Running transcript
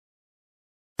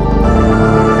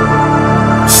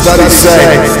Studies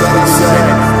say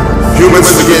humans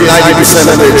forget 90%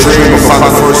 of their dream upon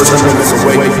the first 10 minutes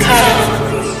awake.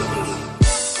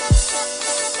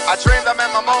 I dreamed I met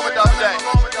my moment the other day.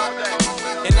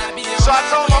 So I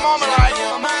told my mama, like,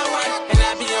 I'm on my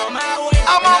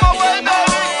way, baby.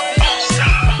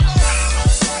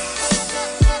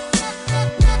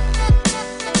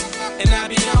 And I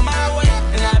be on my way,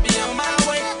 and I be on my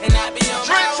way, and I be on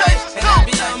my way, and I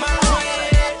be on my way.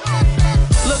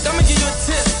 Look, I'ma give you a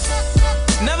tip.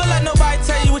 Never let nobody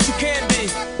tell you what you can't be.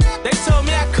 They told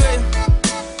me I couldn't,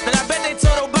 but I bet they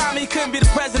told Obama he couldn't be the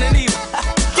president either.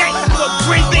 Gang, you a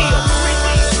great deal.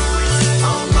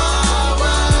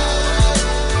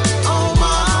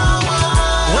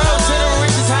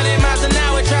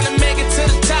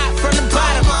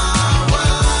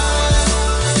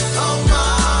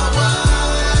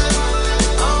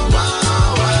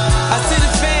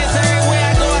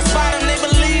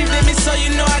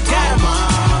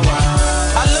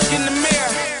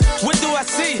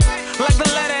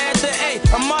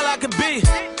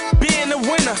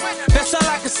 That's all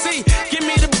I can see. Give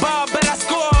me the ball, bet I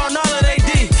score on all of they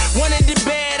D. Wanted it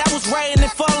bad, I was writing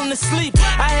and falling asleep.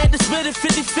 I had to split it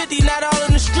 50-50, not all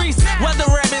in the streets. Weather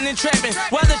rapping and trapping,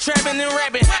 weather trapping and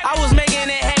rapping. I was making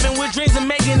it happen with dreams and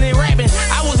making it rapping.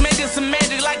 I was making some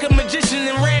magic like a magician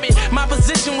and rabbit. My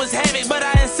position was heavy, but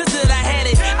I insisted I had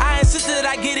it. I insisted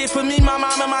I get it for me, my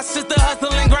mom, and my sister,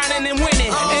 hustling, grinding, and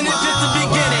winning. And it's just the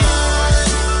beginning.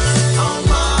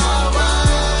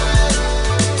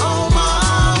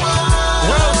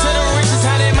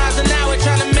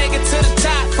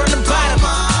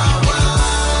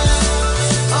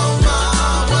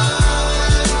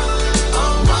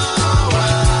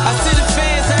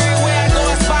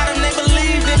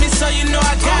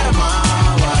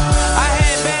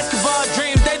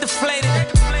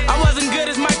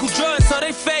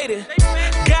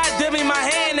 God dealt me my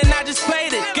hand and I just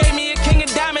played it. Gave me a king of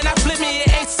diamond, I flipped me an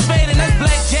ace of spade, and that's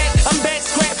blackjack. I'm back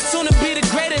scrapped, soon to be the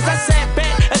greatest. I sat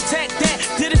back, attacked that,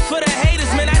 did it for the haters,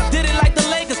 man. I did it like the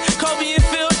Lakers, Kobe and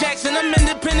Phil Jackson. I'm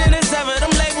independent as ever,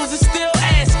 them labels are still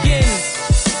asking.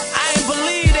 I ain't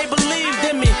believe they believed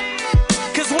in me,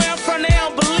 cause where I'm from they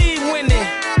don't believe winning.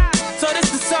 So this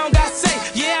the song I say,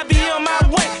 yeah I be on my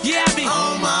way, yeah I be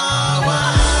on my way.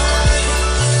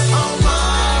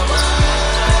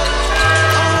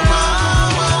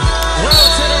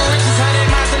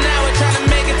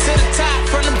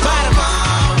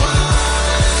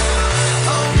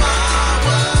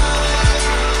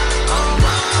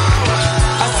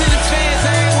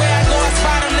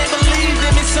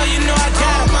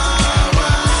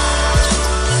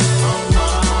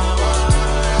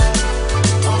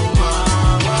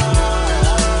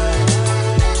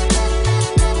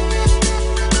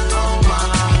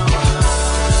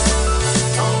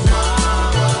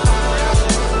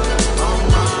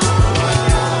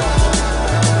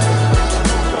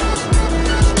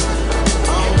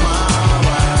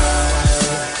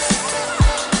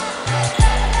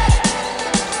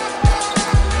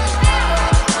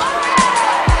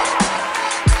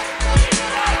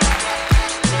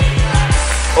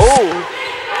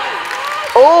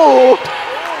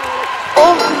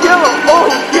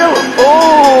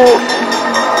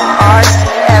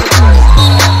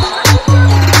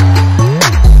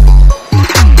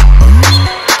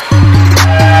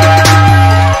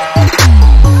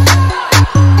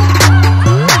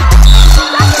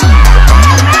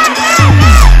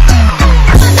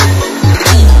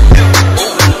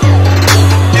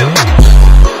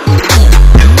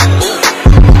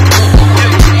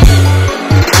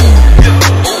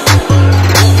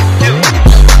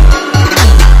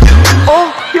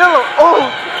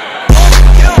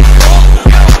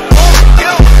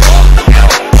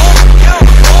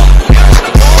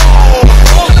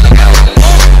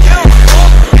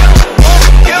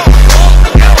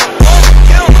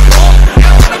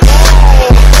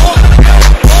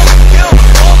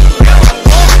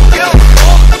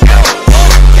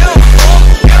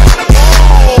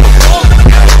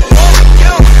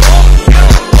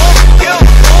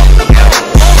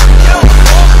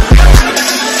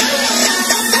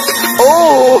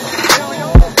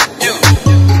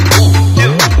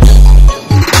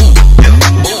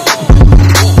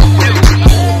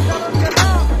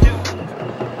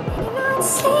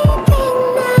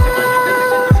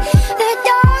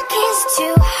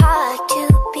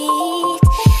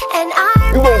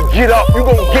 get up, you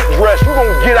gonna get dressed, you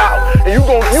gonna get out, and you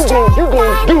gonna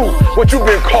do what you've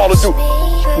been called to do.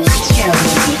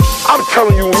 I'm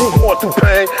telling you, when you going through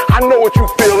pain, I know what you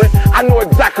feeling. I know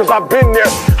exactly, cause I've been there,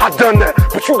 I've done that,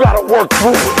 but you gotta work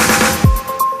through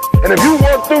it. And if you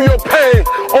work through your pain,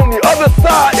 on the other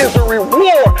side is a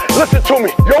reward. Listen to me,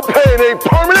 your pain ain't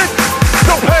permanent.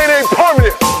 Your pain ain't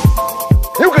permanent.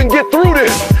 You can get through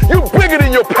this. You bigger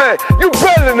than your pain. You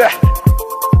better than that.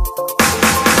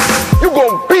 You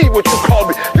gonna be what you call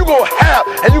me. You gonna have,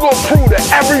 and you gonna prove to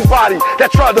everybody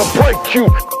that tried to break you.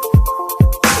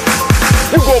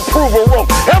 You gonna prove them wrong.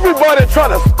 Everybody that tried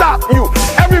to stop you.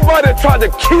 Everybody that tried to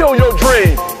kill your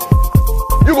dream.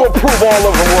 You gonna prove all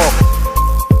of them wrong.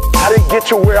 I didn't get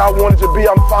to where I wanted to be.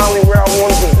 I'm finally where I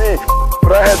wanted to be.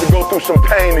 But I had to go through some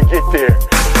pain to get there.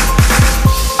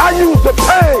 I used the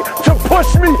pain to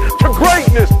push me to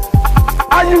greatness.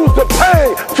 I used the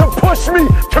pain to push me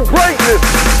to greatness.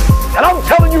 And I'm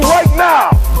telling you right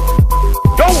now,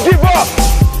 don't give up.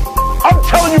 I'm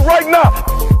telling you right now,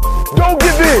 don't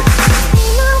give in.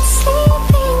 I'm not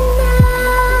sleeping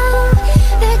now.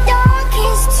 The dark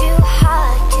is too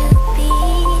hard to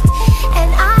beat.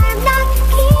 And I'm not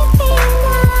keeping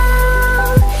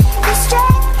now the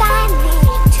strength I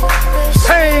need to push.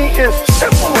 Pain is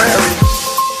temporary.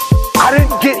 I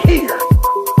didn't get here.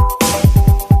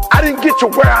 I didn't get to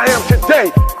where I am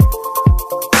today.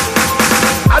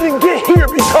 I didn't get here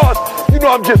because,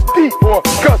 I'm just deep or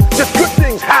because just good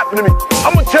things happen to me.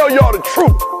 I'm going to tell y'all the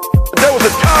truth. There was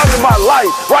a time in my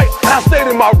life, right? And I stayed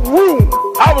in my room.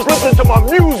 I was listening to my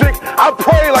music. I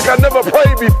prayed like I never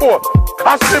prayed before.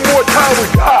 I spent more time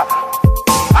with God.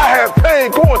 I had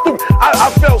pain going through. I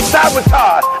felt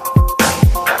sabotaged.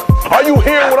 Are you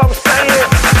hearing what I'm saying?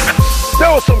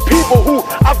 There were some people who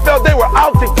I felt they were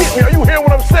out to get me. Are you hearing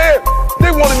what I'm saying? They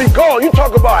wanted me gone. You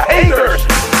talk about haters.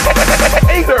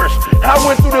 Haters. And I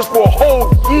went through this for a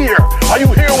whole year. Are you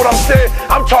hearing what I'm saying?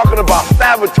 I'm talking about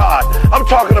sabotage. I'm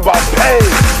talking about pain.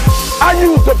 I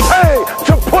used the pain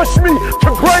to push me to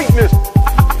greatness.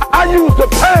 I used the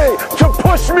pain to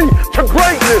push me to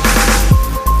greatness.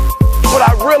 But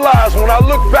I realized when I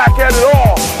look back at it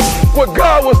all, what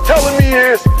God was telling me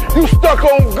is, you stuck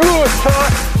on good,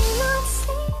 son.